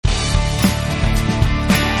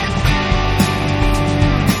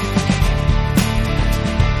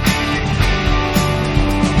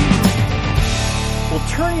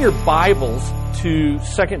your Bibles to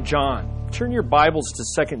 2 John. Turn your Bibles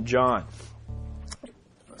to 2 John.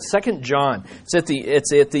 2 John. It's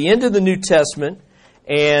at the end of the New Testament,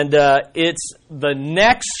 and it's the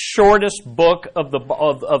next shortest book of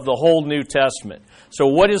the whole New Testament. So,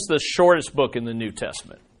 what is the shortest book in the New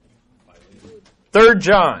Testament? 3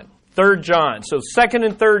 John. 3 John. So, 2nd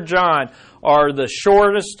and 3rd John are the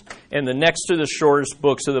shortest and the next to the shortest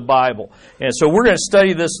books of the Bible. And so, we're going to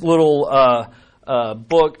study this little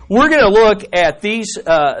book. We're going to look at these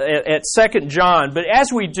at 2 John, but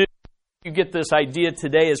as we do, you get this idea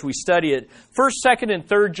today as we study it. 1st, 2nd, and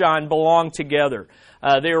 3rd John belong together.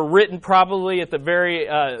 They were written probably at the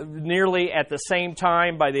nearly at the same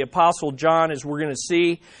time by the Apostle John, as we're going to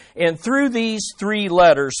see. And through these three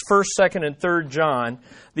letters, 1st, 2nd, and 3rd John,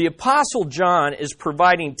 the Apostle John is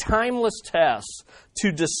providing timeless tests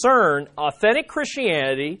to discern authentic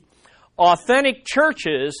Christianity, authentic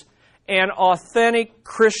churches, and authentic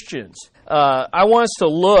Christians. I want us to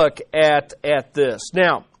look at this.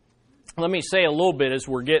 Now, let me say a little bit as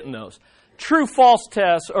we're getting those. True-false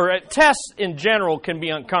tests, or tests in general, can be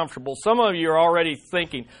uncomfortable. Some of you are already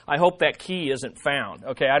thinking, I hope that key isn't found.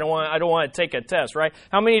 Okay, I don't want to take a test, right?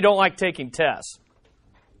 How many don't like taking tests?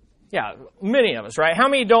 Yeah, many of us, right? How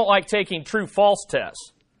many don't like taking true-false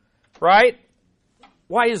tests? Right?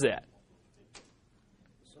 Why is that?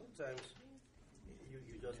 Sometimes you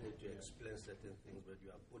just need to explain certain things, but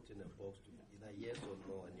you are put in a box to either yes or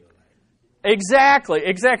no in your life. Exactly.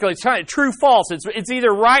 It's kind of true, false. It's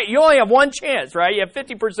either right. You only have one chance, right? You have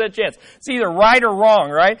 50% chance. It's either right or wrong,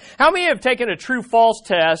 right? How many have taken a true, false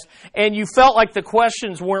test and you felt like the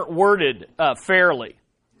questions weren't worded fairly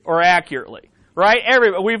or accurately? Right?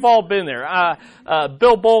 We've all been there.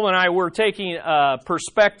 Bill Bowman and I, we're taking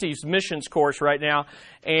Perspectives missions course right now.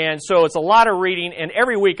 And so it's a lot of reading, and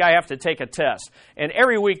every week I have to take a test. And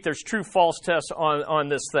every week there's true, false tests on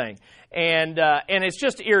this thing. And it's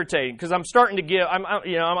just irritating because I'm starting to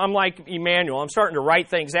I'm like Emmanuel. I'm starting to write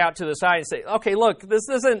things out to the side and say, okay, look, this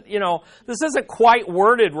isn't quite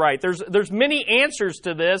worded right. There's many answers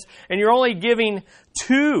to this, and you're only giving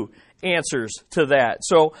two answers to that.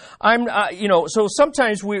 So so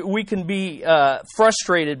sometimes we can be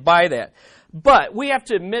frustrated by that. But we have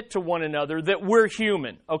to admit to one another that we're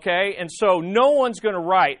human, okay? And so no one's going to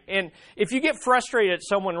write. And if you get frustrated at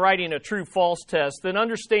someone writing a true-false test, then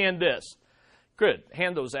understand this. Good.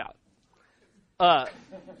 Hand those out.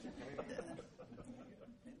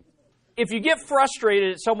 If you get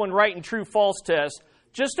frustrated at someone writing true-false tests,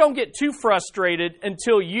 just don't get too frustrated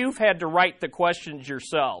until you've had to write the questions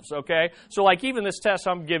yourselves, okay? So like even this test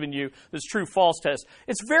I'm giving you, this true-false test,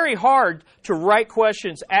 it's very hard to write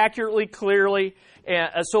questions accurately, clearly,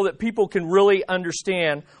 so that people can really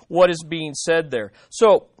understand what is being said there.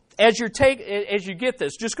 So as you get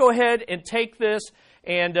this, just go ahead and take this,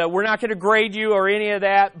 and we're not going to grade you or any of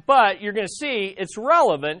that, but you're going to see it's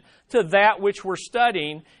relevant to that which we're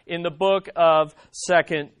studying in the book of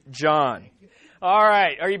 2 John. All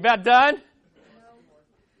right, are you about done?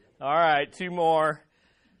 All right, two more.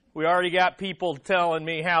 We already got people telling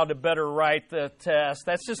me how to better write the test.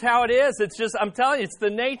 That's just how it is. It's just, I'm telling you, it's the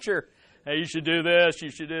nature. Hey, you should do this, you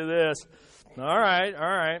should do this. All right,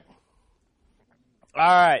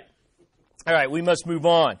 we must move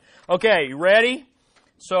on. Okay, you ready?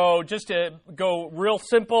 So just to go real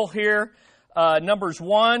simple here, numbers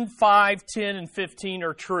 1, 5, 10, and 15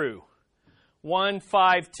 are true. 1,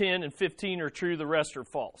 5, 10, and 15 are true. The rest are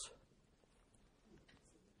false.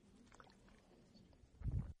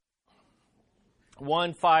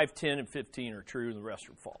 One, 5, 10, and 15 are true. The rest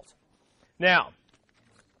are false. Now,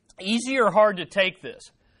 easy or hard to take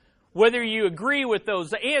this? Whether you agree with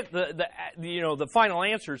those, the final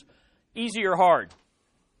answers, easy or hard?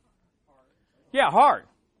 Yeah, hard.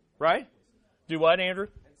 Right? Do what, Andrew?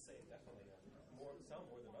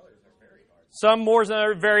 Some more than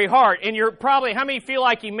others, very hard. And you're probably, how many feel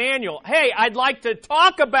like Emmanuel? Hey, I'd like to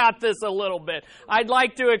talk about this a little bit. I'd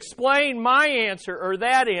like to explain my answer or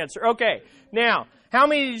that answer. Okay, now, how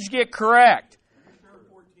many did you get correct?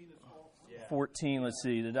 14, let's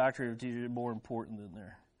see. The doctrine of teachers is more important than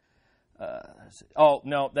there.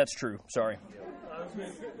 No, that's true. Sorry.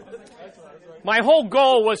 My whole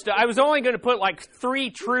goal was I was only going to put like 3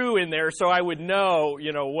 true in there so I would know,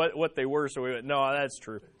 what they were. So we went, no, that's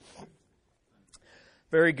true.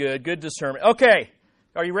 Very good. Good discernment. Okay.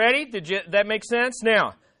 Are you ready? That make sense?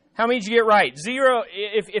 Now, how many did you get right? 0.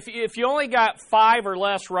 If you only got 5 or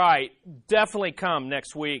less right, definitely come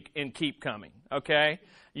next week and keep coming. Okay?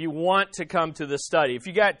 You want to come to the study. If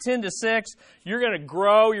you got 10 to 6, you're going to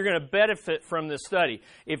grow, you're going to benefit from the study.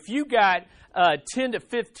 If you got 10 to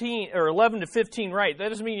 15 or 11 to 15 right, that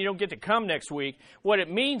doesn't mean you don't get to come next week. What it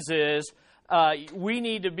means is we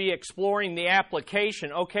need to be exploring the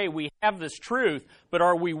application. Okay, we have this truth, but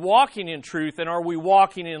are we walking in truth and are we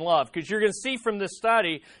walking in love? Because you're going to see from this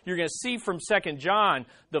study, you're going to see from 2 John,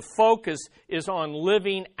 the focus is on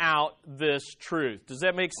living out this truth. Does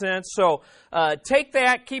that make sense? So take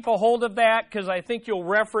that, keep a hold of that, because I think you'll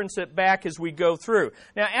reference it back as we go through.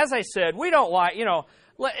 Now, as I said, we don't like,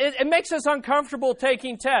 it makes us uncomfortable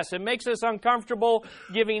taking tests. It makes us uncomfortable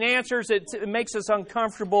giving answers. It makes us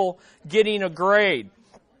uncomfortable getting a grade.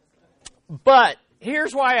 But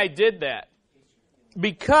here's why I did that.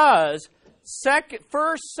 Because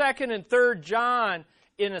 1st, 2nd, and 3rd John,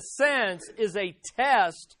 in a sense, is a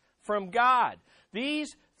test from God.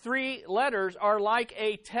 These 3 letters are like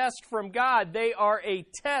a test from God. They are a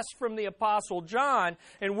test from the Apostle John,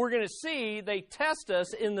 and we're going to see they test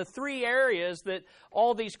us in the 3 areas that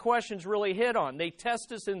all these questions really hit on. They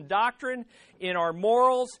test us in doctrine, in our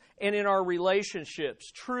morals, and in our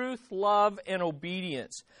relationships. Truth, love, and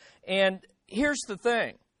obedience. And here's the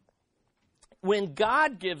thing. When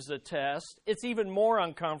God gives a test, it's even more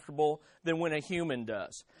uncomfortable than when a human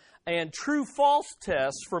does. And true-false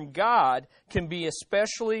tests from God can be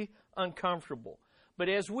especially uncomfortable. But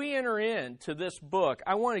as we enter into this book,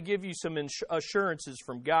 I want to give you some assurances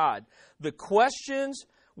from God. The questions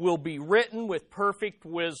will be written with perfect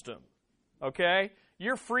wisdom. Okay?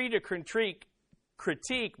 You're free to critique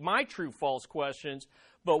my true-false questions,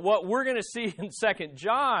 but what we're going to see in 2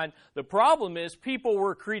 John, the problem is people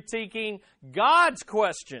were critiquing God's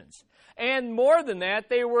questions. And more than that,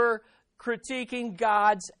 they were critiquing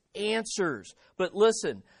God's answers. But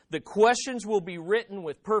listen, the questions will be written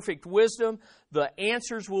with perfect wisdom, the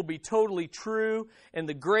answers will be totally true, and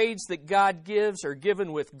the grades that God gives are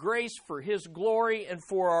given with grace for His glory and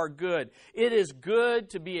for our good. It is good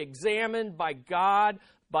to be examined by God,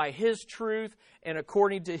 by His truth, and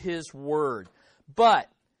according to His Word.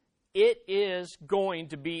 But it is going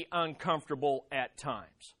to be uncomfortable at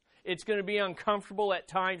times. It's going to be uncomfortable at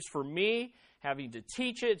times for me, having to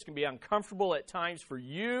teach it. It's going to be uncomfortable at times for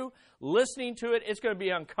you listening to it. It's going to be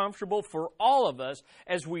uncomfortable for all of us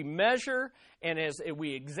as we measure and as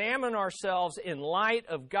we examine ourselves in light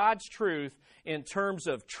of God's truth in terms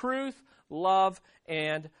of truth, love,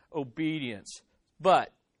 and obedience.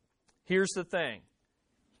 But here's the thing.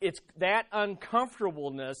 That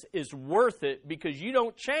uncomfortableness is worth it because you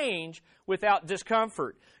don't change without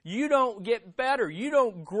discomfort. You don't get better. You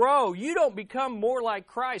don't grow. You don't become more like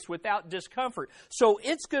Christ without discomfort. So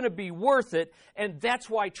it's going to be worth it, and that's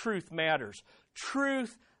why truth matters.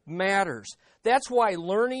 Truth matters. That's why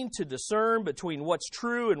learning to discern between what's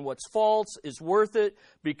true and what's false is worth it,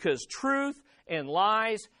 because truth and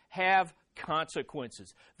lies have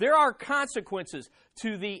consequences. There are consequences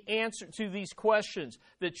to the answer to these questions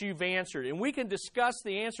that you've answered, and we can discuss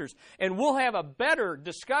the answers, and we'll have a better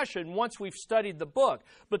discussion once we've studied the book.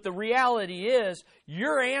 But the reality is,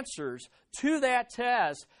 your answers to that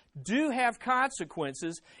test do have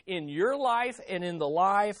consequences in your life and in the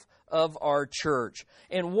life of our church.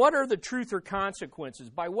 And what are the truth or consequences?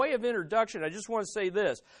 By way of introduction, I just want to say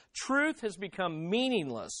this. Truth has become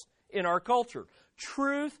meaningless in our culture.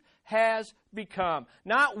 Truth has become.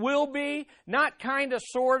 Not will be, not kind of,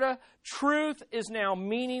 sort of. Truth is now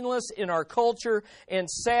meaningless in our culture, and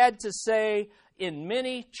sad to say, in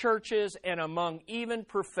many churches and among even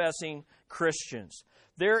professing Christians.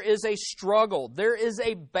 There is a struggle. There is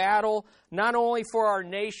a battle, not only for our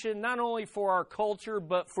nation, not only for our culture,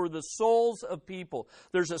 but for the souls of people.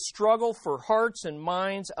 There's a struggle for hearts and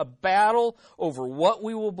minds, a battle over what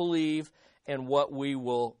we will believe and what we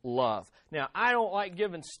will love. Now, I don't like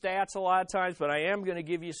giving stats a lot of times, but I am going to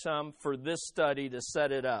give you some for this study to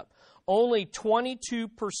set it up. Only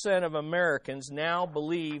 22% of Americans now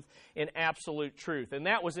believe in absolute truth, and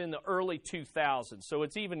that was in the early 2000s, so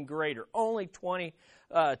it's even greater. Only 22%.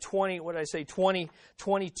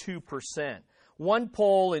 One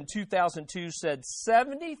poll in 2002 said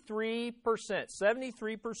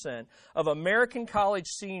 73% of American college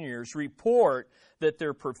seniors report that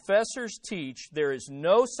their professors teach there is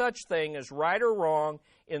no such thing as right or wrong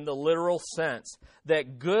in the literal sense,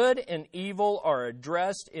 that good and evil are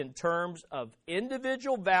addressed in terms of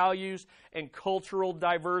individual values and cultural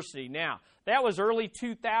diversity. Now, that was early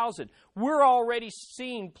 2000. We're already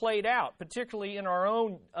seeing played out, particularly in our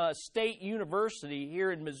own state university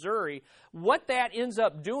here in Missouri, what that ends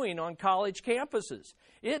up doing on college campuses.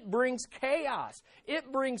 It brings chaos. It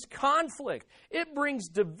brings conflict. It brings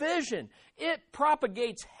division. It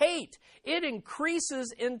propagates hate. It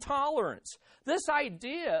increases intolerance. This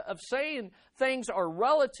idea of saying things are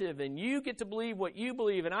relative and you get to believe what you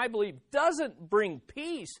believe and I believe doesn't bring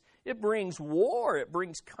peace. It brings war. It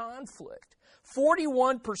brings conflict.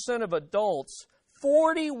 41% of adults,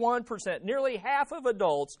 41%, nearly half of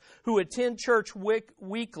adults who attend church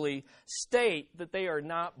weekly state that they are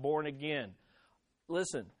not born again.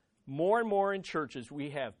 Listen, more and more in churches we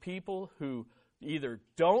have people who either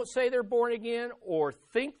don't say they're born again or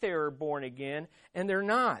think they're born again, and they're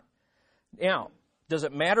not. Now, does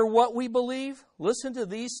it matter what we believe? Listen to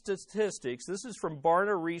these statistics. This is from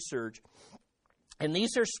Barna Research, and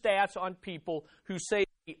these are stats on people who say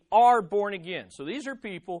they are born again. So these are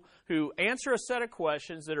people who answer a set of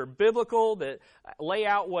questions that are biblical, that lay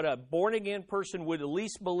out what a born-again person would at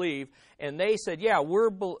least believe, and they said, yeah, we're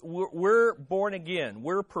born again.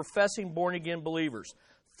 We're professing born-again believers.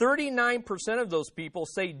 39% of those people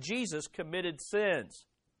say Jesus committed sins.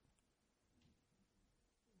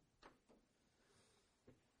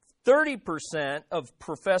 30% of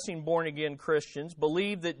professing born-again Christians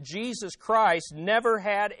believe that Jesus Christ never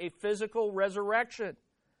had a physical resurrection.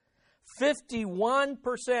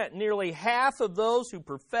 51%, nearly half of those who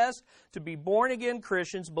profess to be born-again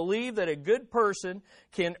Christians believe that a good person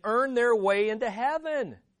can earn their way into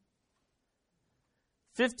heaven.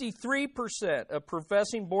 53% of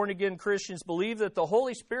professing born-again Christians believe that the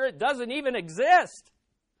Holy Spirit doesn't even exist.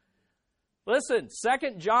 Listen,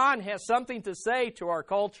 2 John has something to say to our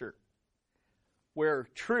culture where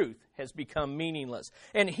truth has become meaningless.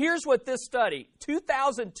 And here's what this study,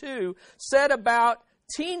 2002, said about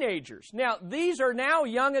teenagers. Now, these are now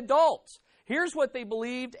young adults. Here's what they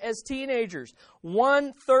believed as teenagers.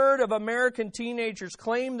 1/3 of American teenagers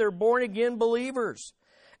claim they're born-again believers.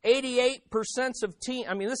 88% of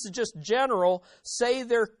this is just general, say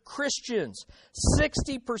they're Christians.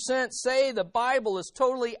 60% say the Bible is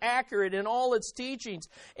totally accurate in all its teachings.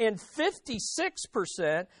 And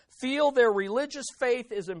 56% feel their religious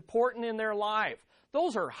faith is important in their life.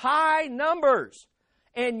 Those are high numbers.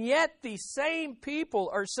 And yet these same people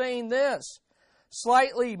are saying this.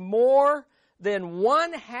 Slightly more than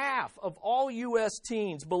 1/2 of all U.S.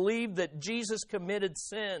 teens believe that Jesus committed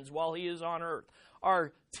sins while he is on earth.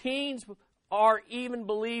 Our teens are even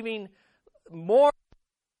believing more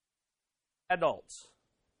than adults.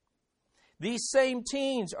 These same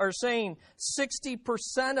teens are saying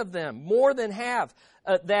 60% of them, more than half,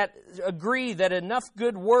 that agree that enough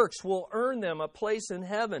good works will earn them a place in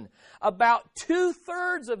heaven. About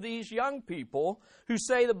 2/3 of these young people who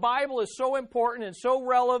say the Bible is so important and so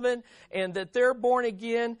relevant and that they're born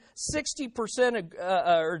again, 60%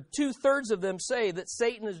 or 2/3 of them say that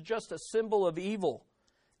Satan is just a symbol of evil,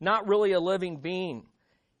 not really a living being.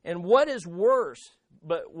 And what is worse,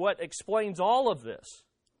 but what explains all of this,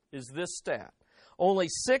 is this stat. Only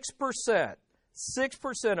 6%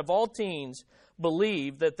 of all teens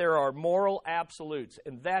believe that there are moral absolutes,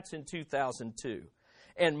 and that's in 2002.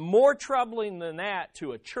 And more troubling than that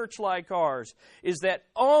to a church like ours is that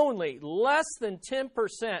only less than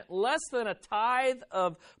 10%, less than a tithe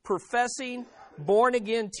of professing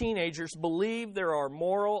born-again teenagers believe there are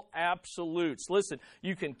moral absolutes. Listen,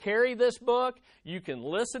 you can carry this book, you can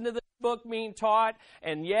listen to this book being taught,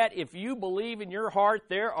 and yet if you believe in your heart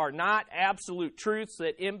there are not absolute truths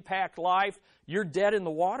that impact life, you're dead in the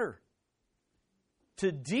water. To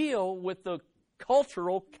deal with the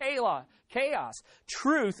cultural chaos,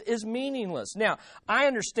 truth is meaningless. Now, I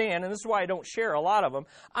understand, and this is why I don't share a lot of them,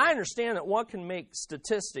 I understand that one can make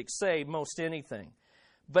statistics say most anything.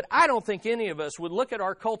 But I don't think any of us would look at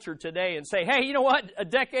our culture today and say, hey, you know what? A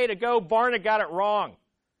decade ago, Barna got it wrong.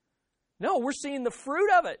 No, we're seeing the fruit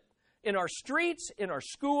of it in our streets, in our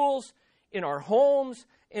schools, in our homes,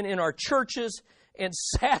 and in our churches, and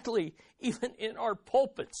sadly, even in our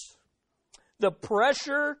pulpits. The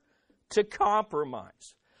pressure to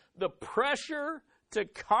compromise. The pressure to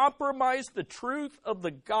compromise the truth of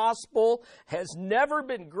the gospel has never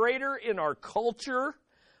been greater in our culture,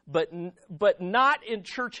 but not in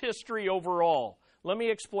church history overall. Let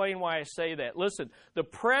me explain why I say that. Listen, the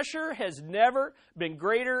pressure has never been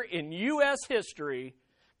greater in U.S. history.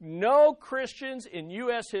 No Christians in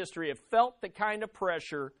U.S. history have felt the kind of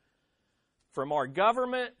pressure from our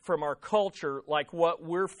government, from our culture, like what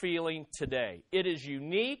we're feeling today. It is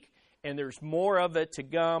unique, and there's more of it to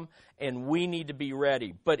come, and we need to be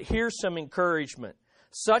ready. But here's some encouragement.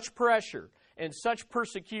 Such pressure and such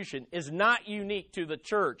persecution is not unique to the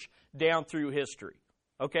church down through history.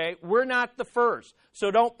 Okay? We're not the first,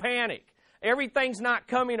 so don't panic. Everything's not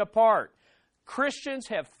coming apart. Christians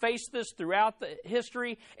have faced this throughout the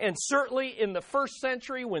history, and certainly in the first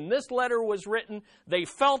century when this letter was written, they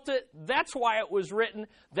felt it. That's why it was written.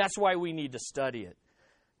 That's why we need to study it.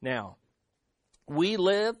 Now, we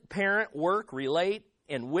live, parent, work, relate,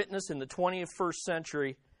 and witness in the 21st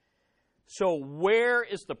century. So where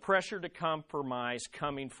is the pressure to compromise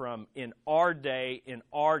coming from in our day, in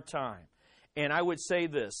our time? And I would say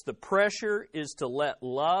this, the pressure is to let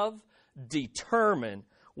love determine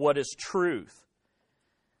what is truth.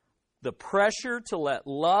 The pressure to let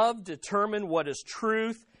love determine what is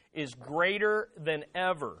truth is greater than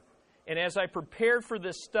ever. And as I prepared for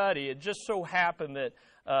this study, it just so happened that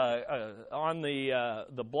on the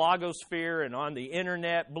blogosphere and on the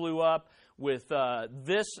internet blew up with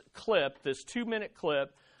this clip, this 2-minute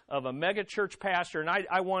clip of a mega church pastor. And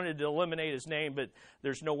I wanted to eliminate his name, but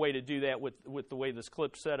there's no way to do that with the way this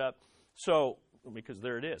clip's set up. So, because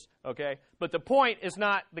there it is, okay? But the point is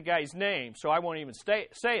not the guy's name, so I won't even say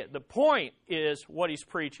it. The point is what he's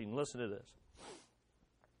preaching. Listen to this.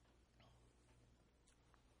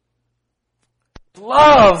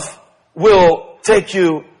 Love will take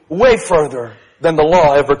you way further than the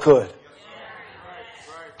law ever could.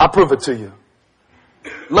 I'll prove it to you.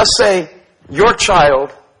 Let's say your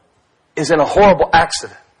child is in a horrible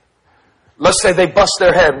accident. Let's say they bust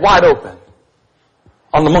their head wide open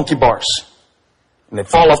on the monkey bars. And they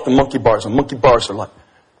fall off the monkey bars. And monkey bars are like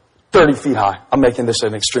 30 feet high. I'm making this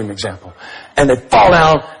an extreme example. And they fall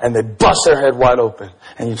down and they bust their head wide open.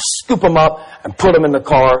 And you scoop them up and put them in the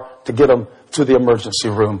car to get them to the emergency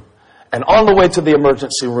room. And on the way to the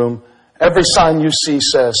emergency room, every sign you see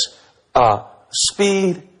says,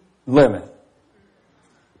 speed limit.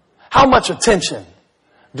 How much attention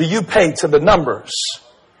do you pay to the numbers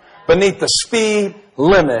beneath the speed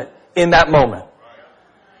limit in that moment?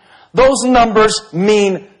 Those numbers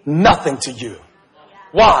mean nothing to you.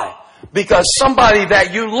 Why? Because somebody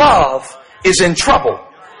that you love is in trouble.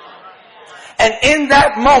 And in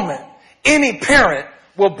that moment, any parent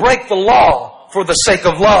will break the law for the sake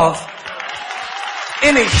of love.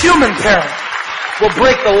 Any human parent will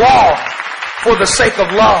break the law for the sake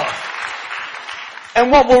of love. And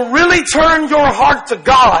what will really turn your heart to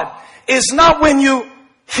God is not when you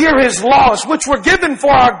hear His laws, which were given for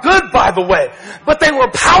our good, by the way, but they were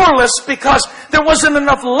powerless because there wasn't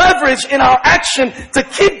enough leverage in our action to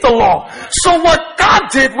keep the law. So what God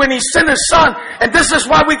did when He sent His Son, and this is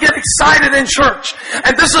why we get excited in church,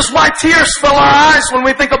 and this is why tears fill our eyes when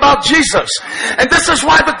we think about Jesus, and this is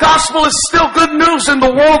why the gospel is still good news in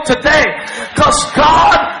the world today, because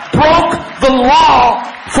God broke the law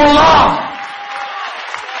for love.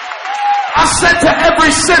 I said to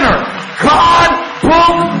every sinner, God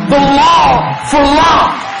broke the law for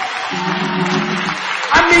love.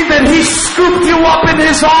 I mean that He scooped you up in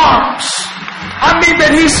His arms. I mean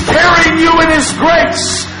that He's carrying you in His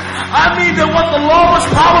grace. I mean that what the law was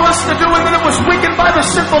powerless to do and that it was weakened by the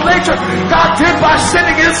sinful nature, God did by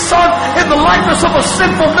sending His Son in the likeness of a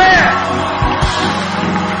sinful man.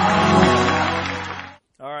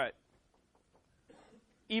 All right.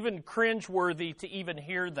 Even cringeworthy to even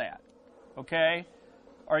hear that. Okay?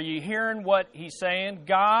 Are you hearing what he's saying?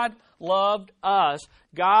 God loved us.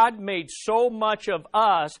 God made so much of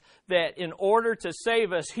us that in order to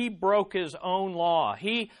save us, He broke His own law.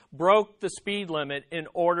 He broke the speed limit in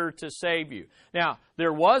order to save you. Now,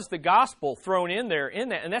 there was the gospel thrown in there in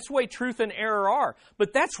that, and that's the way truth and error are.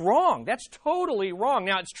 But that's wrong. That's totally wrong.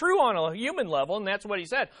 Now, it's true on a human level, and that's what he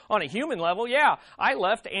said. On a human level, yeah, I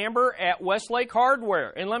left Amber at Westlake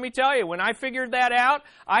Hardware. And let me tell you, when I figured that out,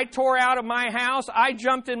 I tore out of my house, I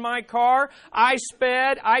jumped in my car, I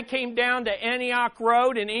sped, I came down to Antioch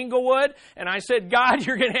Road in Inglewood, and I said, God,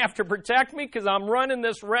 you're going to have to protect me because I'm running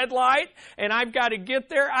this red light, and I've got to get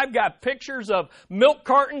there. I've got pictures of milk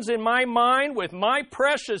cartons in my mind with my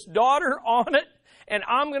precious daughter on it, and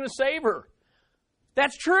I'm going to save her.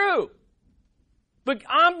 That's true. But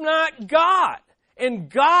I'm not God, and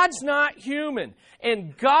God's not human.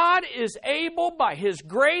 And God is able, by His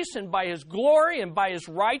grace and by His glory and by His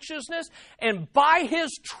righteousness and by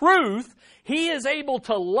His truth, He is able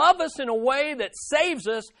to love us in a way that saves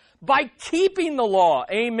us by keeping the law.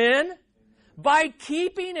 Amen? By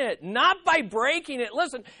keeping it, not by breaking it.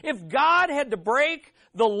 Listen, if God had to break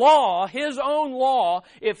the law, His own law,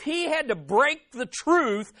 if He had to break the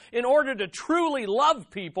truth in order to truly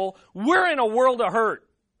love people, we're in a world of hurt.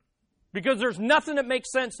 Because there's nothing that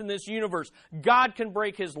makes sense in this universe. God can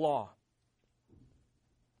break His law.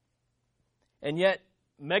 And yet,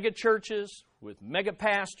 mega churches with mega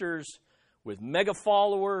pastors, with mega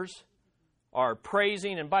followers are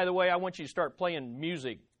praising. And by the way, I want you to start playing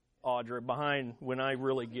music, Audrey, behind when I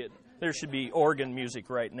really get... There should be organ music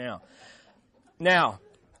right now. Now,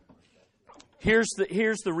 here's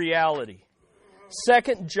the reality.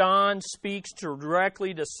 2 John speaks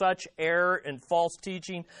directly to such error and false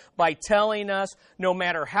teaching by telling us no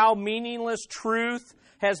matter how meaningless truth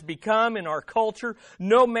has become in our culture,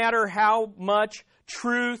 no matter how much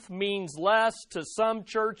truth means less to some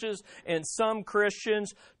churches and some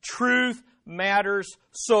Christians, truth matters,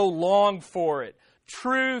 so long for it.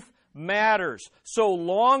 Truth matters. So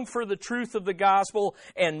long for the truth of the gospel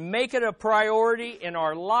and make it a priority in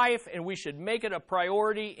our life, and we should make it a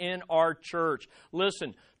priority in our church.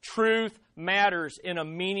 Listen, truth matters in a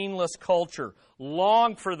meaningless culture.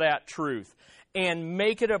 Long for that truth and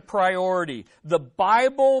make it a priority. The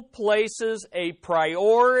Bible places a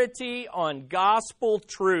priority on gospel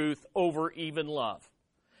truth over even love.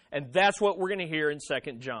 And that's what we're going to hear in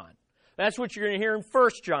 2 John. That's what you're going to hear in 1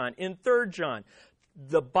 John, in 3 John.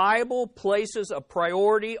 The Bible places a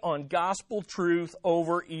priority on gospel truth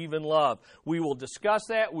over even love. We will discuss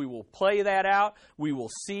that. We will play that out. We will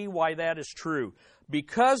see why that is true.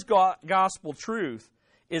 Because gospel truth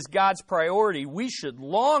is God's priority, we should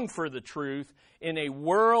long for the truth in a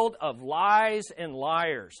world of lies and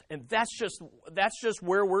liars. And that's just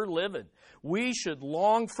where we're living. We should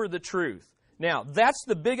long for the truth. Now, that's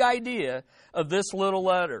the big idea of this little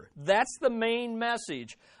letter. That's the main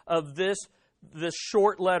message of this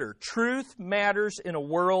short letter. Truth matters in a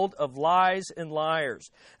world of lies and liars.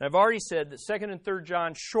 And I've already said that 2 and 3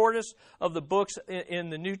 John, shortest of the books in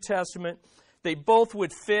the New Testament, they both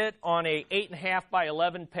would fit on a 8.5 by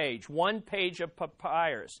 11 page, one page of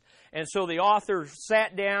papyrus. And so the author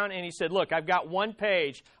sat down and he said, look, I've got one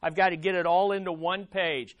page. I've got to get it all into one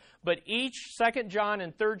page. But each 2 John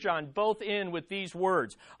and 3 John both end with these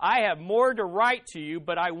words. I have more to write to you,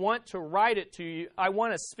 but I want to write it to you. I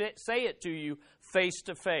want to say it to you face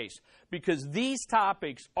to face. Because these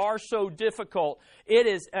topics are so difficult. It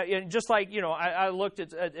is, and just like, I looked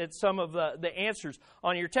at some of the answers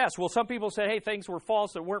on your test. Well, some people said, hey, things were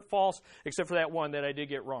false that weren't false, except for that one that I did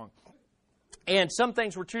get wrong. And some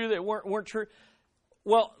things were true that weren't true.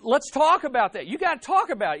 Well, let's talk about that. You got to talk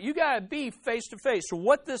about it. You got to be face to face. So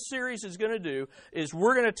what this series is going to do is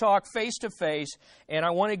we're going to talk face to face, and I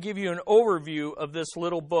want to give you an overview of this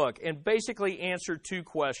little book and basically answer two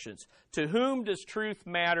questions. To whom does truth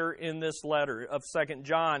matter in this letter of 2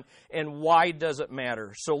 John, and why does it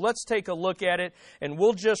matter? So let's take a look at it, and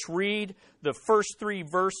we'll just read the first 3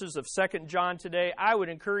 verses of 2 John today. I would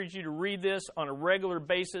encourage you to read this on a regular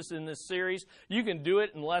basis in this series. You can do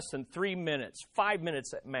it in less than 3 minutes, 5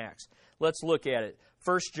 minutes at max. Let's look at it.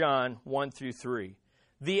 1 John 1 through 3.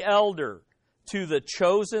 The elder to the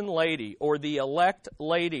chosen lady, or the elect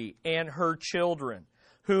lady, and her children,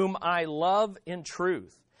 whom I love in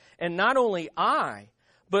truth. And not only I,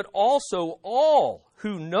 but also all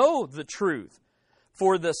who know the truth,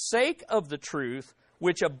 for the sake of the truth,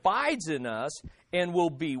 which abides in us and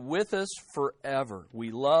will be with us forever.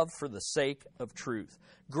 We love for the sake of truth.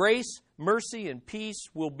 Grace, mercy, and peace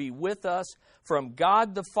will be with us from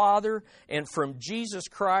God the Father and from Jesus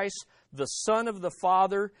Christ, the Son of the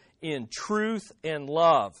Father, in truth and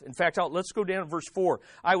love. In fact, let's go down to verse 4.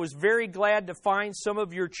 I was very glad to find some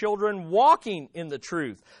of your children walking in the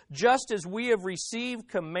truth, just as we have received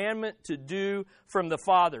commandment to do from the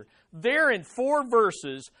Father. There in 4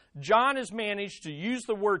 verses, John has managed to use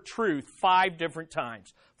the word truth 5 different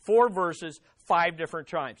times. 4 verses, 5 different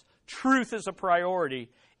times. Truth is a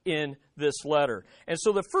priority in this letter. And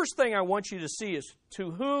so the first thing I want you to see is,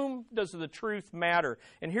 to whom does the truth matter?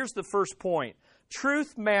 And here's the first point.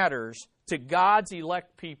 Truth matters to God's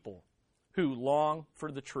elect people who long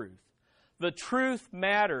for the truth. The truth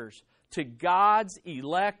matters to God's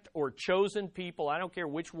elect or chosen people. I don't care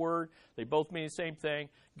which word, they both mean the same thing.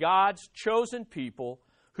 God's chosen people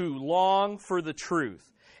who long for the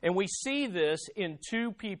truth. And we see this in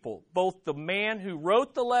 2 people, both the man who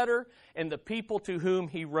wrote the letter and the people to whom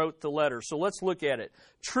he wrote the letter. So let's look at it.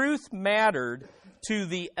 Truth mattered to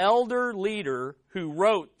the elder leader who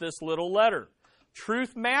wrote this little letter.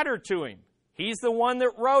 Truth mattered to him. He's the one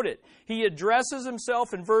that wrote it. He addresses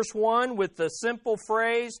himself in verse 1 with the simple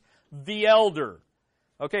phrase, the elder.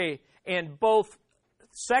 Okay, and both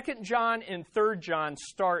 2 John and 3 John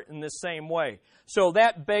start in the same way. So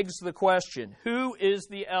that begs the question, who is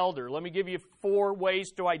the elder? Let me give you 4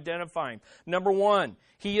 ways to identify him. Number 1,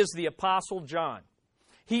 he is the Apostle John.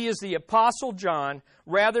 He is the Apostle John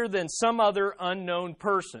rather than some other unknown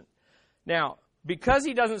person. Now, because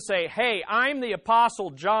he doesn't say, hey, I'm the Apostle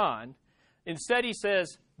John, instead he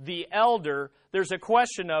says, the elder, there's a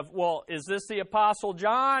question of, well, is this the Apostle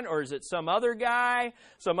John, or is it some other guy,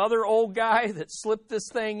 some other old guy that slipped this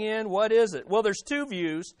thing in? What is it? Well, there's 2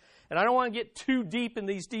 views, and I don't want to get too deep in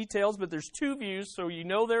these details, but there's two views, so you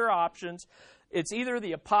know there are options. It's either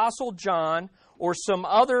the Apostle John or some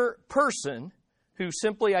other person who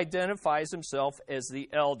simply identifies himself as the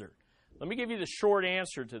elder. Let me give you the short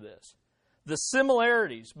answer to this. The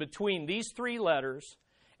similarities between these three letters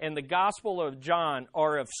and the Gospel of John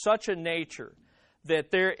are of such a nature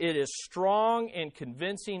that it is strong and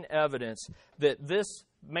convincing evidence that this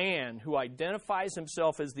man who identifies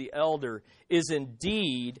himself as the elder is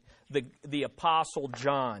indeed the Apostle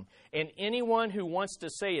John. And anyone who wants to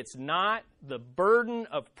say it's not, the burden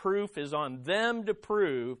of proof is on them to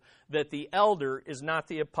prove that the elder is not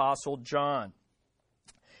the Apostle John.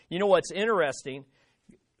 You know what's interesting?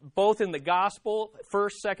 Both in the Gospel,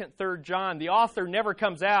 1st, 2nd, 3rd John, the author never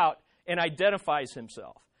comes out and identifies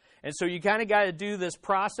himself. And so you kind of got to do this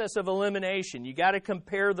process of elimination. You got to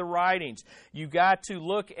compare the writings. You got to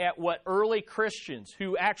look at what early Christians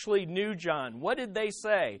who actually knew John, what did they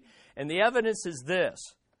say? And the evidence is this.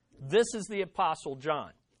 This is the Apostle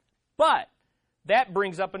John. But that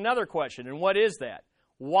brings up another question, and what is that?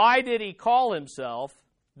 Why did he call himself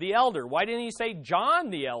the elder? Why didn't he say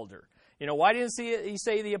John the elder? Why didn't he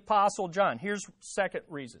say the Apostle John? Here's the second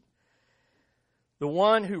reason. The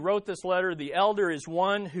one who wrote this letter, the elder, is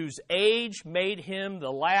one whose age made him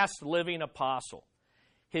the last living apostle.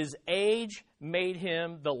 His age made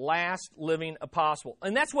him the last living apostle.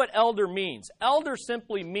 And that's what elder means. Elder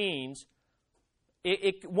simply means,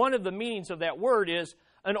 one of the meanings of that word is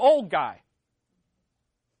an old guy,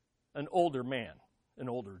 an older man, an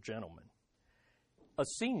older gentleman, a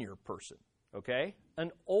senior person, okay?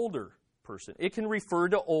 An older person. It can refer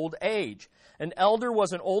to old age. An elder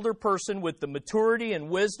was an older person with the maturity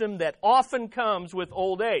and wisdom that often comes with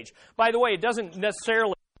old age. By the way, it doesn't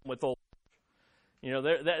necessarily come with old age.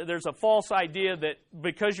 There's a false idea that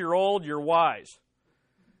because you're old, you're wise.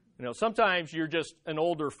 Sometimes you're just an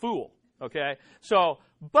older fool, okay?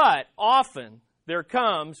 But often there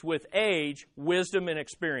comes with age, wisdom, and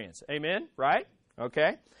experience. Amen? Right?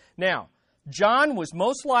 Okay? Now, John was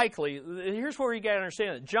most likely, here's where you got to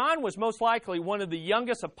understand it. John was most likely one of the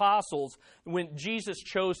youngest apostles when Jesus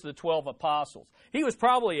chose the 12 apostles. He was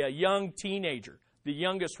probably a young teenager, the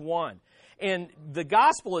youngest one. And the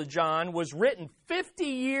Gospel of John was written 50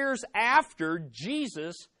 years after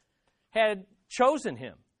Jesus had chosen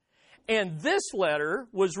him. And this letter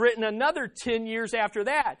was written another 10 years after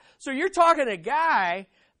that. So you're talking a guy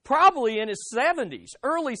probably in his 70s,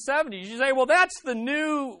 early 70s. You say, well, that's the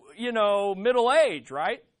new, middle age,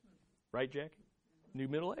 right? Right, Jackie? New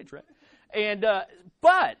middle age, right? And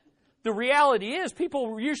but the reality is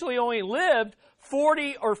people usually only lived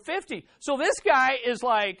 40 or 50. So this guy is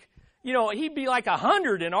like, he'd be like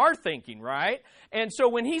 100 in our thinking, right? And so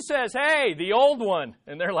when he says, hey, the old one,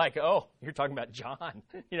 and they're like, oh, you're talking about John.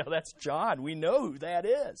 That's John. We know who that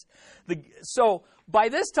is. So by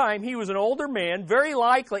this time, he was an older man, very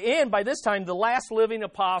likely, and by this time, the last living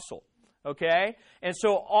apostle. Okay? And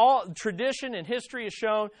so all tradition and history has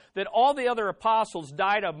shown that all the other apostles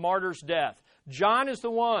died a martyr's death. John is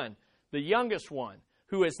the one, the youngest one,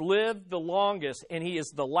 who has lived the longest, and he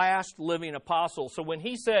is the last living apostle. So when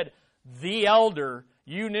he said, the elder,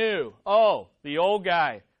 you knew, the old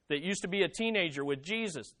guy that used to be a teenager with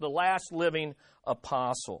Jesus, the last living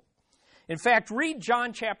apostle. In fact, read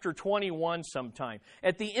John chapter 21 sometime.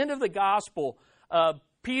 At the end of the gospel,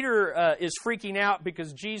 Peter is freaking out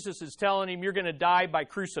because Jesus is telling him you're going to die by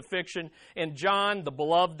crucifixion. And John, the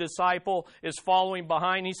beloved disciple, is following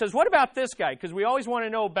behind. He says, what about this guy? Because we always want to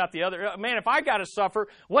know about the other. Man, if I got to suffer,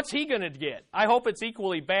 what's he going to get? I hope it's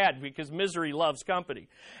equally bad because misery loves company.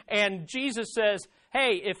 And Jesus says,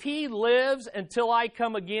 hey, if he lives until I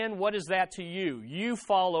come again, what is that to you? You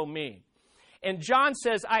follow me. And John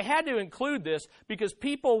says, I had to include this because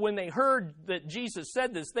people, when they heard that Jesus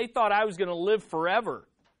said this, they thought I was going to live forever.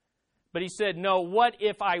 But he said, no, what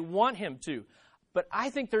if I want him to? But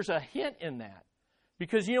I think there's a hint in that.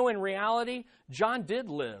 Because, in reality, John did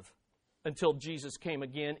live until Jesus came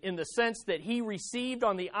again in the sense that he received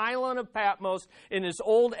on the island of Patmos in his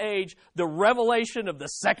old age the revelation of the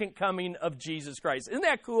second coming of Jesus Christ. Isn't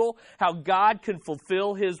that cool how God can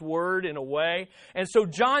fulfill his word in a way? And so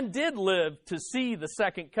John did live to see the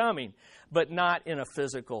second coming, but not in a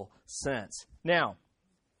physical sense. Now,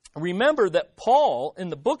 remember that Paul,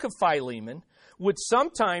 in the book of Philemon, would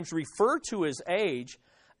sometimes refer to his age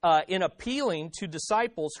in appealing to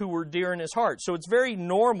disciples who were dear in his heart. So it's very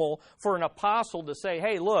normal for an apostle to say,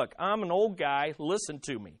 hey, look, I'm an old guy, listen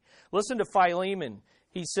to me. Listen to Philemon.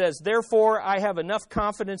 He says, therefore, I have enough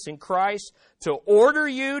confidence in Christ to order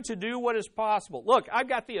you to do what is possible. Look, I've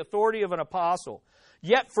got the authority of an apostle.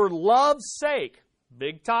 Yet for love's sake,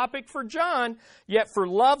 Big topic for John. Yet for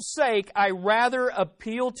love's sake, I rather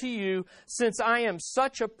appeal to you, since I am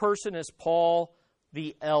such a person as Paul,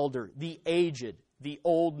 the elder, the aged, the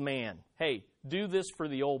old man. Hey, do this for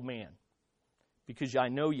the old man, because I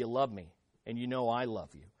know you love me, and you know I love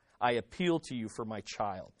you. I appeal to you for my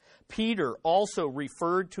child. Peter also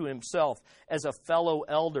referred to himself as a fellow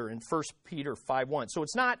elder in 1 Peter 5:1. So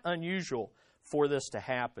it's not unusual for this to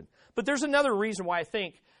happen. But there's another reason why I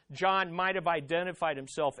think John might have identified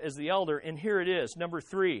himself as the elder, and here it is, number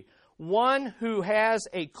 3. One who has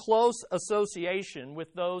a close association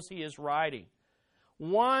with those he is writing.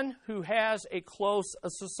 One who has a close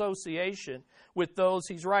association with those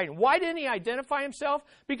he's writing. Why didn't he identify himself?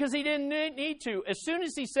 Because he didn't need to. As soon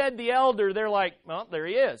as he said the elder, they're like, well, there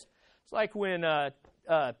he is. It's like when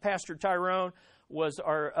Pastor Tyrone was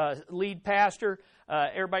our lead pastor.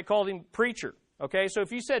 Everybody called him preacher. Okay, so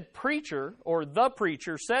if you said preacher or the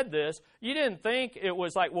preacher said this, you didn't think it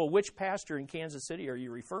was like, well, which pastor in Kansas City are you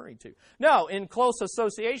referring to? No, in close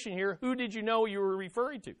association here, who did you know you were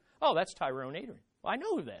referring to? Oh, that's Tyrone Adrian. Well, I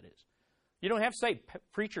know who that is. You don't have to say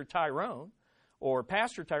Preacher Tyrone or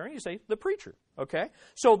Pastor Tyrone. You say the preacher, okay?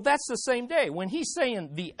 So that's the same day. When he's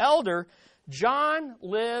saying the elder, John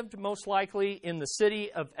lived most likely in the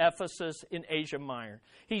city of Ephesus in Asia Minor.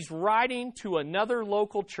 He's writing to another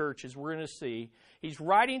local church, as we're going to see. He's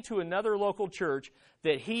writing to another local church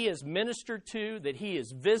that he has ministered to, that he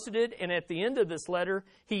has visited, and at the end of this letter,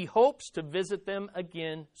 he hopes to visit them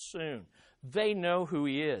again soon. They know who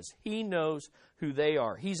he is. He knows who they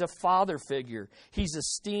are. He's a father figure. He's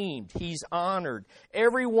esteemed. He's honored.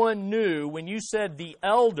 Everyone knew when you said the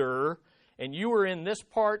elder and you were in this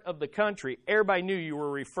part of the country, everybody knew you were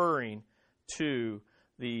referring to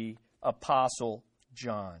the Apostle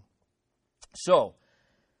John. So,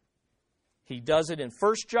 he does it in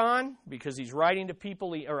 1 John because he's writing to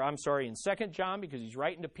people, in 2 John because he's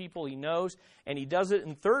writing to people he knows, and he does it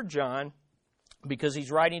in 3 John because he's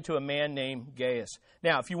writing to a man named Gaius.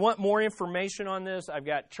 Now, if you want more information on this, I've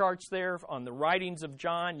got charts there on the writings of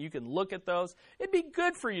John. You can look at those. It'd be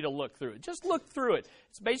good for you to look through it. Just look through it.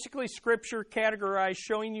 It's basically Scripture categorized,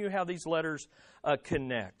 showing you how these letters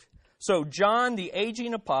connect. So John, the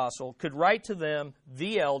aging apostle, could write to them,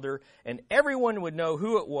 the elder, and everyone would know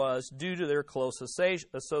who it was due to their close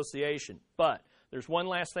association. But there's one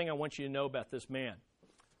last thing I want you to know about this man,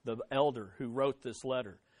 the elder who wrote this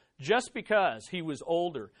letter. Just because he was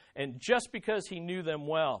older, and just because he knew them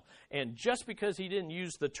well, and just because he didn't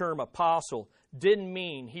use the term apostle, didn't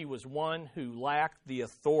mean he was one who lacked the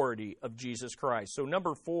authority of Jesus Christ. So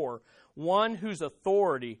number 4, one whose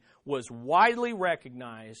authority was widely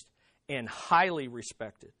recognized and highly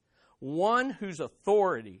respected. One whose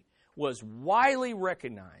authority was widely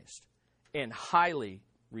recognized and highly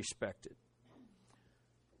respected.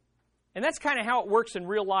 And that's kind of how it works in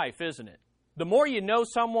real life, isn't it? The more you know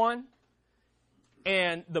someone,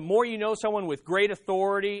 and the more you know someone with great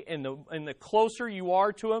authority, and the closer you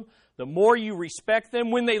are to them, the more you respect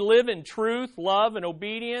them when they live in truth, love, and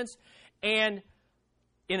obedience. And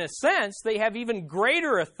in a sense, they have even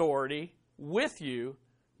greater authority with you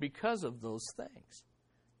because of those things.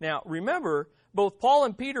 Now, remember, both Paul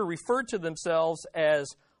and Peter referred to themselves as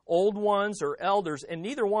old ones or elders, and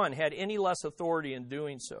neither one had any less authority in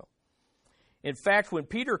doing so. In fact, when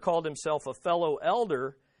Peter called himself a fellow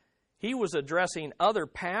elder, he was addressing other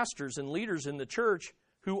pastors and leaders in the church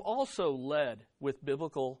who also led with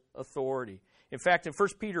biblical authority. In fact, in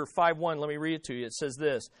 1 Peter 5:1, let me read it to you. It says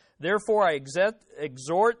this, "Therefore I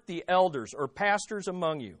exhort the elders or pastors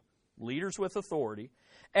among you, leaders with authority,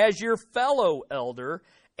 as your fellow elder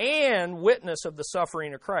and witness of the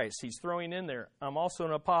suffering of Christ." He's throwing in there, I'm also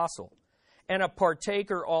an apostle, and a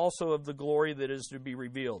partaker also of the glory that is to be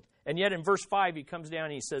revealed. And yet in verse 5, he comes down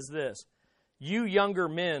and he says this, "You younger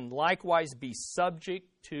men likewise be subject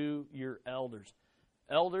to your elders."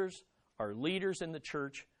 Elders are leaders in the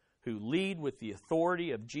church who lead with the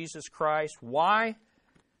authority of Jesus Christ. Why?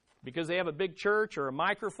 Because they have a big church or a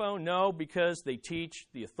microphone? No, because they teach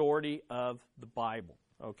the authority of the Bible.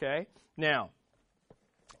 Okay? Now,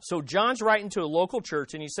 so John's writing to a local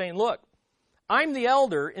church and he's saying, look, I'm the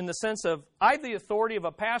elder in the sense of I have the authority of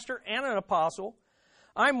a pastor and an apostle.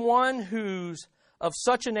 I'm one who's of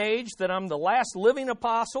such an age that I'm the last living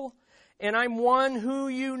apostle, and I'm one who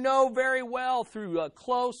you know very well through a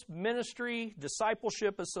close ministry,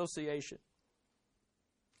 discipleship association.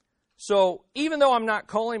 So even though I'm not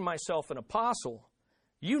calling myself an apostle,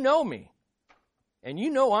 you know me, and you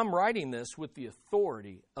know I'm writing this with the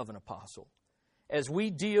authority of an apostle as we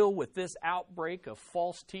deal with this outbreak of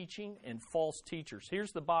false teaching and false teachers.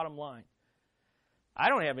 Here's the bottom line. I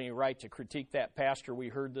don't have any right to critique that pastor we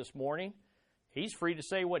heard this morning. He's free to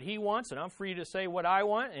say what he wants, and I'm free to say what I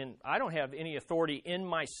want, and I don't have any authority in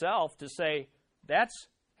myself to say, that's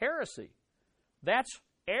heresy. That's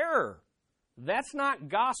error. That's not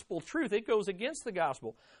gospel truth. It goes against the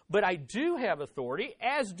gospel. But I do have authority,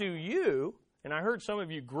 as do you, and I heard some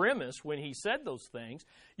of you grimace when he said those things.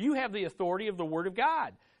 You have the authority of the Word of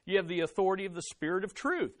God. You have the authority of the Spirit of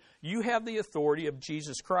truth. You have the authority of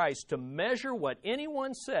Jesus Christ to measure what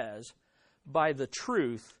anyone says by the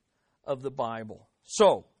truth of the Bible.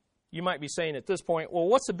 So, you might be saying at this point, well,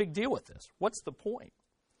 what's the big deal with this? What's the point?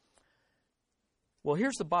 Well,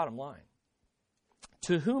 here's the bottom line.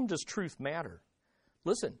 To whom does truth matter?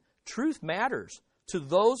 Listen, truth matters to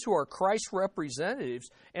those who are Christ's representatives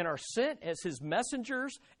and are sent as His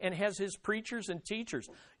messengers and as His preachers and teachers.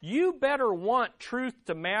 You better want truth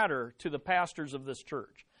to matter to the pastors of this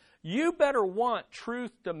church. You better want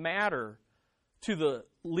truth to matter to the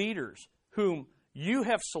leaders whom you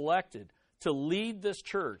have selected to lead this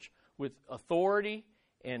church with authority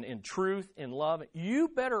and in truth and love. You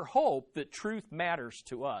better hope that truth matters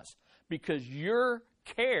to us because your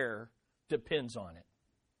care depends on it.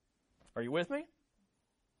 Are you with me?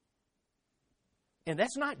 And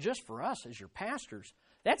that's not just for us as your pastors.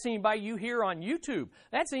 That's anybody you hear on YouTube.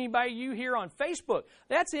 That's anybody you hear on Facebook.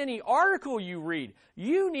 That's any article you read.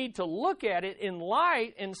 You need to look at it in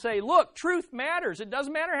light and say, look, truth matters. It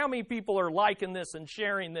doesn't matter how many people are liking this and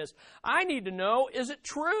sharing this. I need to know, is it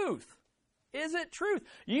truth? Is it truth?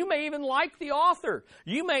 You may even like the author.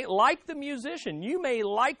 You may like the musician. You may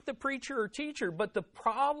like the preacher or teacher, but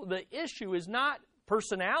the issue is not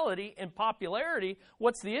personality and popularity.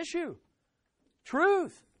 What's the issue?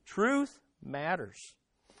 Truth. Truth matters.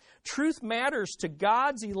 Truth matters to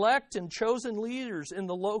God's elect and chosen leaders in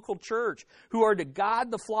the local church who are to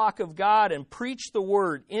guide the flock of God and preach the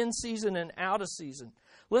word in season and out of season.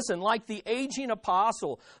 Listen, like the aging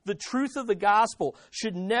apostle, the truth of the gospel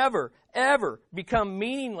should never, ever become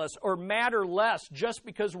meaningless or matter less just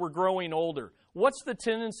because we're growing older. What's the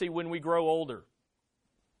tendency when we grow older?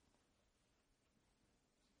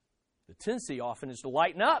 The tendency often is to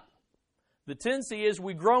lighten up. The tendency is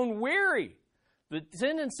we've grown weary. The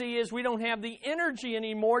tendency is we don't have the energy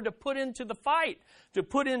anymore to put into the fight, to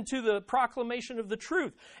put into the proclamation of the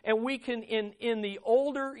truth. And we can, in the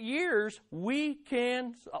older years, we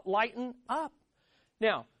can lighten up.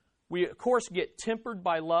 Now, we, of course, get tempered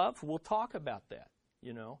by love. We'll talk about that,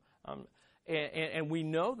 and we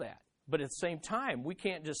know that. But at the same time, we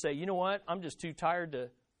can't just say, you know what, I'm just too tired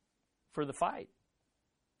for the fight.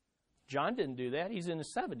 John didn't do that. He's in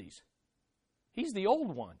his 70s. He's the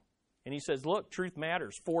old one. And he says, look, truth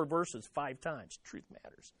matters. 4 verses, 5 times. Truth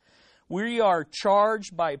matters. We are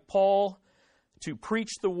charged by Paul to preach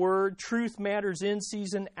the word. Truth matters in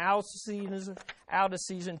season, out of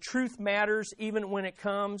season. Truth matters even when it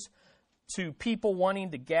comes to people wanting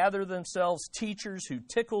to gather themselves, teachers who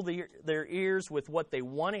tickle their ears with what they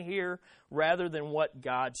want to hear rather than what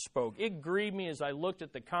God spoke. It grieved me as I looked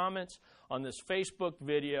at the comments on this Facebook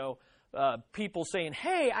video. People saying,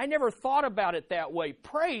 hey, I never thought about it that way.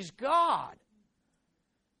 Praise God.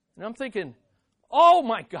 And I'm thinking, oh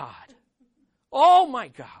my God. Oh my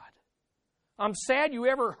God. I'm sad you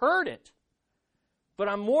ever heard it. But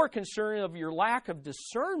I'm more concerned of your lack of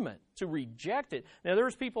discernment to reject it. Now,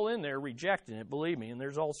 there's people in there rejecting it, believe me, and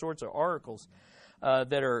there's all sorts of articles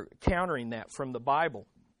that are countering that from the Bible.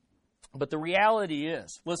 But the reality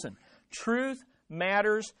is, listen, truth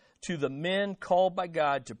matters to the men called by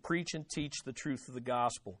God to preach and teach the truth of the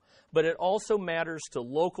gospel. But it also matters to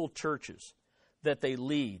local churches that they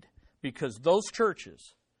lead, because those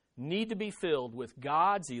churches need to be filled with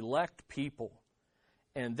God's elect people.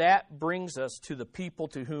 And that brings us to the people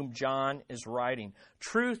to whom John is writing.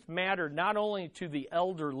 Truth mattered not only to the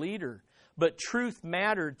elder leader, but truth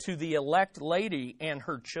mattered to the elect lady and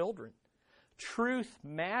her children. Truth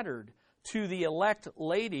mattered to the elect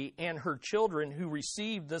lady and her children who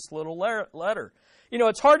received this little letter. You know,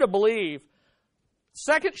 it's hard to believe.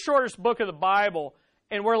 Second shortest book of the Bible,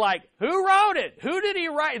 and we're like, who wrote it? Who did he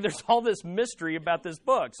write? There's all this mystery about this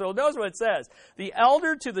book. So notice what it says. The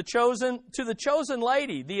elder to the chosen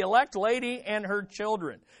lady, the elect lady and her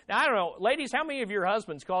children. Now, I don't know, ladies, how many of your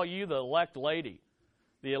husbands call you the elect lady?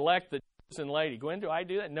 The chosen lady. Gwen, do I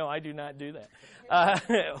do that? No, I do not do that.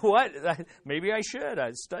 What? Maybe I should.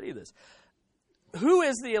 I study this. Who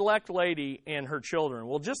is the elect lady and her children?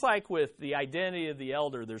 Well, just like with the identity of the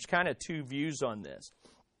elder, there's kind of 2 views on this.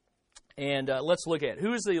 And let's look at it.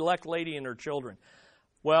 Who is the elect lady and her children?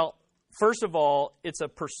 Well, first of all, it's a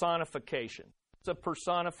personification. It's a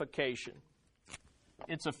personification.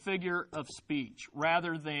 It's a figure of speech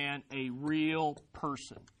rather than a real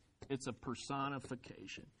person. It's a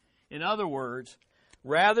personification. In other words,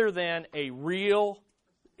 rather than a real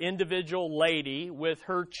individual lady with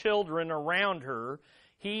her children around her,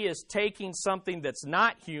 he is taking something that's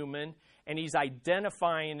not human and he's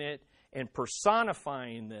identifying it and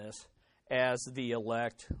personifying this as the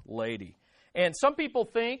elect lady. And some people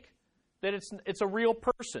think that it's a real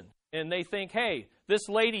person. And they think, hey, this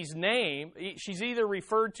lady's name, she's either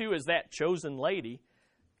referred to as that chosen lady.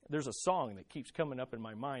 There's a song that keeps coming up in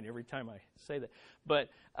my mind every time I say that. But,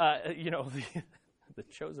 the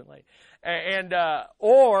chosen lady. And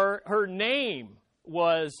or her name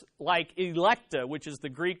was like Electa, which is the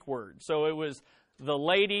Greek word. So it was the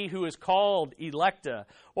lady who is called Electa.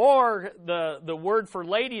 Or the word for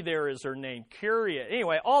lady there is her name, Curia.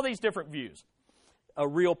 Anyway, all these different views. A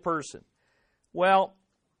real person. Well,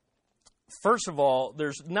 first of all,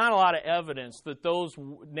 there's not a lot of evidence that those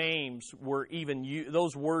names were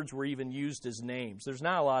those words were even used as names. There's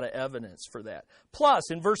not a lot of evidence for that. Plus,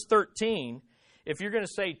 in verse 13, if you're going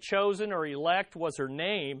to say chosen or elect was her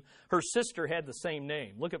name, her sister had the same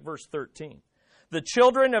name. Look at verse 13. The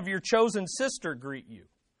children of your chosen sister greet you.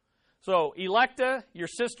 So, Electa, your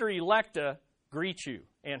sister Electa, greet you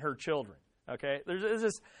and her children. Okay?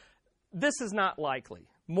 This is not likely.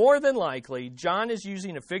 More than likely, John is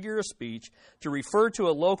using a figure of speech to refer to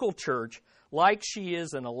a local church like she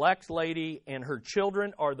is an elect lady and her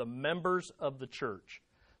children are the members of the church.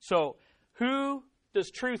 So, who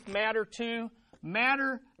does truth matter to?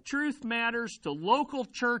 Truth matters to local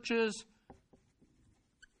churches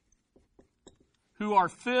who are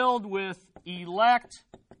filled with elect,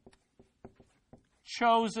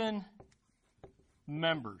 chosen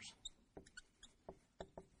members.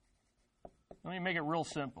 Let me make it real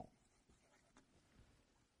simple.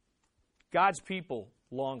 God's people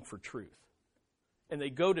long for truth. And they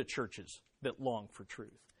go to churches that long for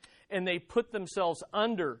truth. And they put themselves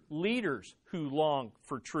under leaders who long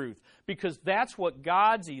for truth. Because that's what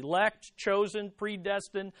God's elect, chosen,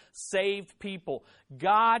 predestined, saved people.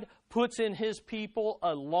 God puts in His people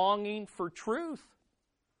a longing for truth.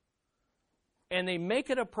 And they make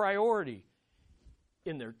it a priority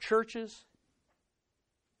in their churches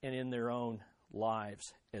and in their own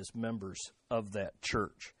lives as members of that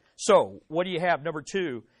church. So, what do you have? Number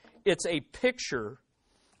 2, it's a picture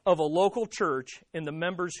of a local church and the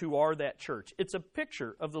members who are that church. It's a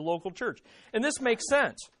picture of the local church. And this makes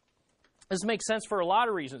sense. This makes sense for a lot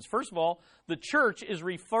of reasons. First of all, the church is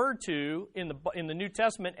referred to in the New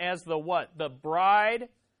Testament as the what? The bride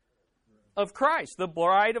of Christ. The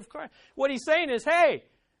bride of Christ. What he's saying is, hey,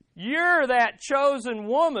 you're that chosen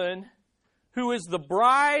woman who is the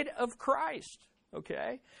bride of Christ.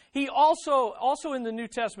 Okay? He also in the New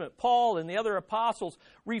Testament, Paul and the other apostles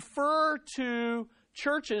refer to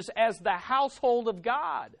churches as the household of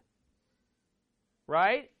God.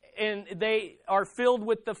 Right? And they are filled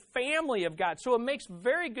with the family of God. So it makes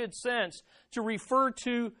very good sense to refer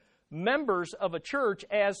to members of a church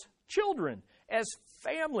as children, as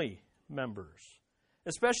family members.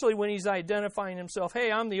 Especially when he's identifying himself,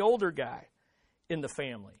 hey, I'm the older guy in the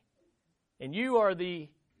family. And you are the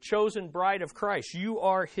chosen bride of Christ. You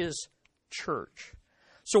are His church.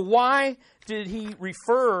 So why did he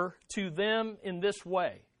refer to them in this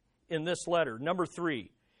way, in this letter? Number 3,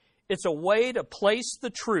 it's a way to place the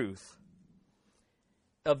truth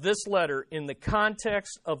of this letter in the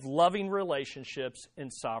context of loving relationships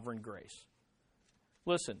and sovereign grace.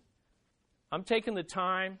 Listen, I'm taking the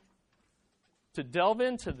time to delve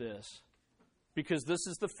into this because this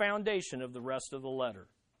is the foundation of the rest of the letter.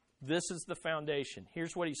 This is the foundation.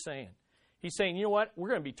 Here's what he's saying. He's saying, you know what? We're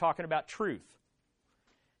going to be talking about truth.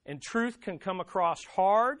 And truth can come across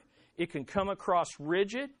hard. It can come across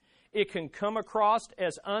rigid. It can come across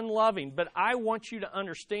as unloving. But I want you to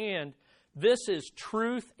understand this is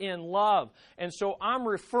truth in love. And so I'm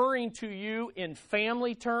referring to you in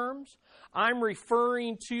family terms. I'm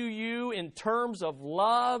referring to you in terms of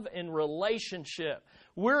love and relationship.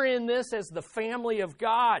 We're in this as the family of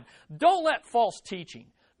God. Don't let false teaching,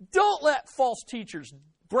 don't let false teachers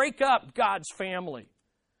break up God's family.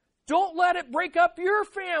 Don't let it break up your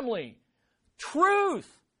family. Truth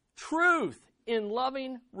in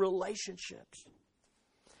loving relationships.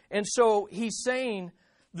 And so he's saying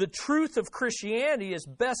the truth of Christianity is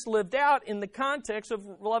best lived out in the context of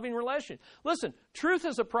loving relationships. Listen, truth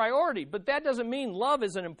is a priority, but that doesn't mean love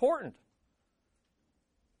isn't important.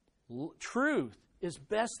 Truth is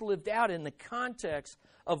best lived out in the context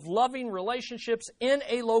of loving relationships in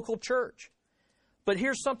a local church. But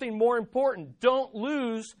here's something more important. Don't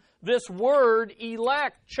lose this word,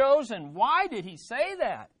 elect, chosen. Why did he say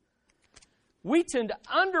that? We tend to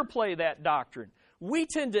underplay that doctrine. we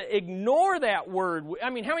tend to ignore that word.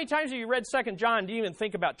 I mean, how many times have you read 2 John and do you even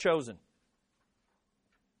think about chosen?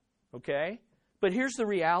 Okay? But here's the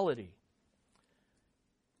reality.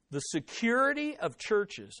 The security of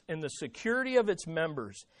churches and the security of its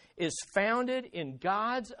members is founded in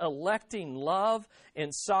God's electing love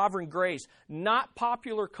and sovereign grace, not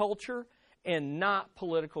popular culture and not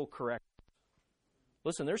political correctness.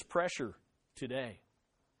 Listen, there's pressure today.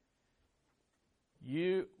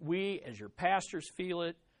 We as your pastors feel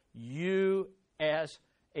it. You as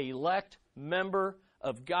an elect member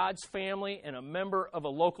of God's family and a member of a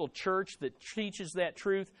local church that teaches that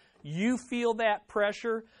truth, you feel that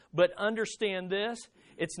pressure, but understand this,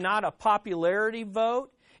 it's not a popularity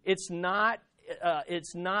vote. It's not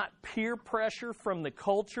peer pressure from the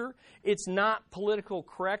culture. It's not political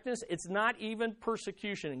correctness. It's not even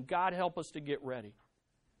persecution. And God help us to get ready.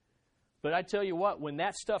 But I tell you what, when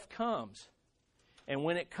that stuff comes, and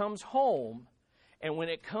when it comes home, and when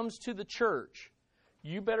it comes to the church,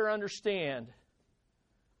 you better understand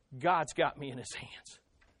God's got me in His hands.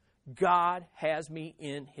 God has me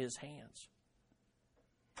in His hands.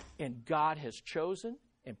 And God has chosen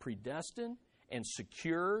and predestined and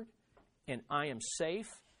secured, and I am safe,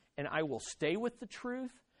 and I will stay with the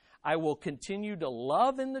truth. I will continue to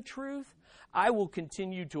love in the truth. I will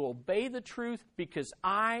continue to obey the truth because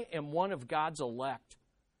I am one of God's elect.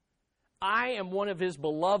 I am one of His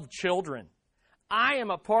beloved children. I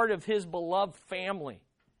am a part of His beloved family.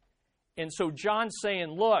 And so John's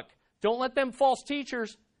saying, look, don't let them false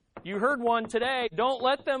teachers, you heard one today, don't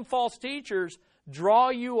let them false teachers draw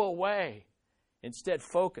you away. Instead,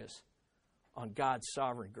 focus on God's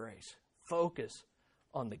sovereign grace. Focus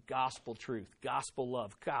on the gospel truth, gospel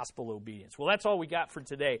love, gospel obedience. Well, that's all we got for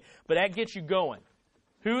today, but that gets you going.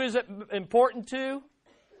 Who is it important to?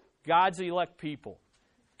 God's elect people.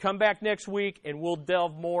 Come back next week and we'll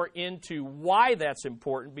delve more into why that's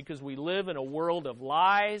important, because we live in a world of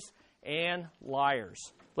lies and liars.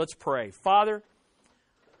 Let's pray. Father,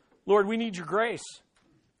 Lord, we need your grace.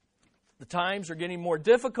 The times are getting more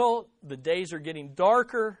difficult. The days are getting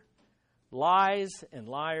darker. Lies and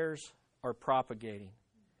liars are propagating.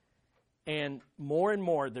 And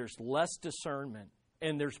more, there's less discernment.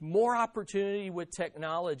 And there's more opportunity with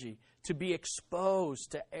technology to be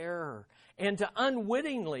exposed to error and to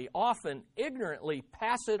unwittingly, often ignorantly,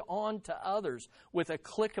 pass it on to others with a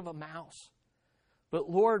click of a mouse. But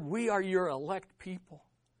Lord, we are your elect people.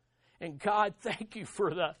 And God, thank you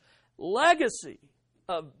for the legacy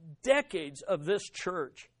of decades of this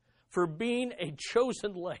church, for being a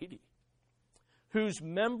chosen lady whose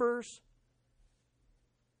members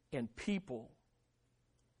and people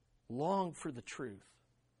long for the truth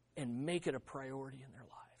and make it a priority in their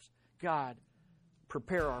lives. God,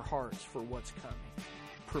 prepare our hearts for what's coming.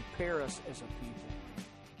 Prepare us as a people,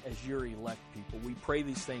 as your elect people. We pray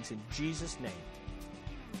these things in Jesus' name.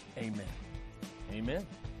 Amen. Amen.